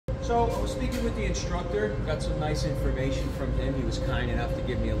So I was speaking with the instructor, got some nice information from him. He was kind enough to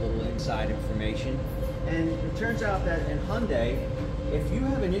give me a little inside information. And it turns out that in Hyundai, if you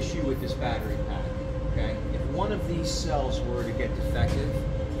have an issue with this battery pack, okay, if one of these cells were to get defective,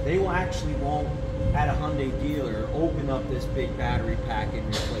 they won't, at a Hyundai dealer, open up this big battery pack and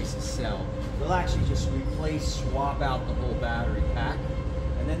replace the cell. They'll actually just swap out the whole battery pack,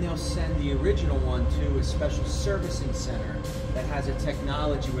 and then they'll send the original one to a special servicing center that has a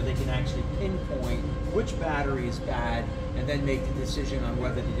technology where they can actually pinpoint which battery is bad and then make the decision on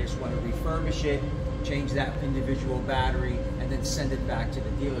whether they just want to refurbish it, change that individual battery, and then send it back to the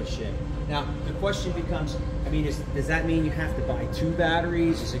dealership. Now, the question becomes, I mean, does that mean you have to buy 2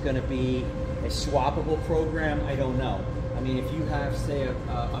 batteries? Is it going to be a swappable program? I don't know. I mean, if you have, say,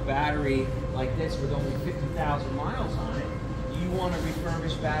 a battery like this with only 50,000 miles on it, do you want a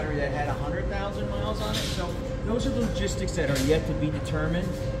refurbished battery that had 100,000 miles on it? So those are the logistics that are yet to be determined.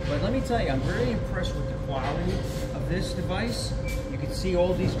 But let me tell you, I'm very impressed with the quality of this device. You can see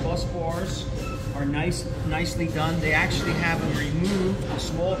all these bus bars are nicely done. They actually have them remove the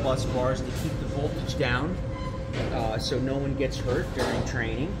small bus bars to keep the voltage down, so no one gets hurt during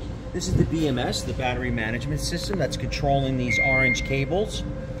training. This is the BMS, the battery management system, that's controlling these orange cables.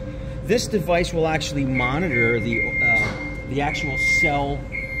 This device will actually monitor the actual cell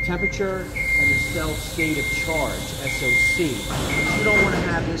temperature and the cell state of charge, SOC. You don't want to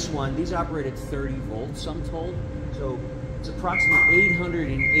have this one. These operate at 30 volts, I'm told. So it's approximately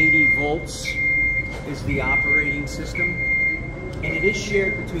 880 volts is the operating system. And it is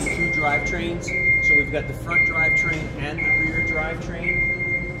shared between 2 drivetrains. So we've got the front drivetrain and the rear drivetrain.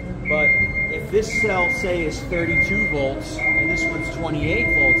 But if this cell, say, is 32 volts and this one's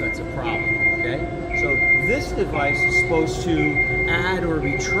 28 volts, that's a problem, okay? So this device is supposed to add or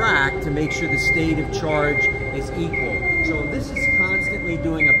retract to make sure the state of charge is equal. So this is constantly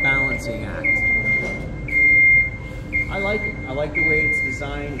doing a balancing act. I like it. I like the way it's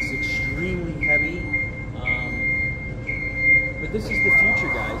designed. It's extremely heavy. But this is the future,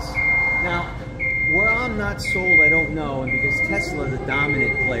 guys. Now, where I'm not sold, I don't know, and because Tesla, the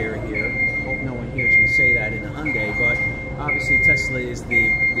dominant player here, I hope no one hears me say that in a Hyundai, but obviously Tesla is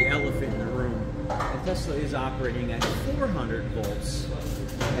the elephant in the room. And Tesla is operating at 400 volts,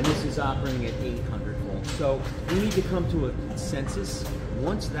 and this is operating at 800 volts. So we need to come to a consensus.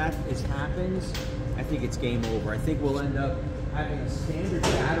 Once that happens, I think it's game over. I think we'll end up having a standard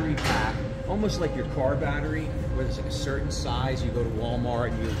battery pack, almost like your car battery, where there's like a certain size. You go to Walmart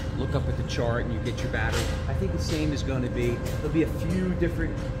and you look up at the chart and you get your battery. I think the same is going to be, there'll be a few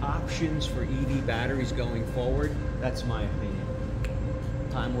different options for EV batteries going forward. That's my opinion.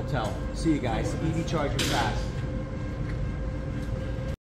 Time will tell. See you guys. EV charger fast.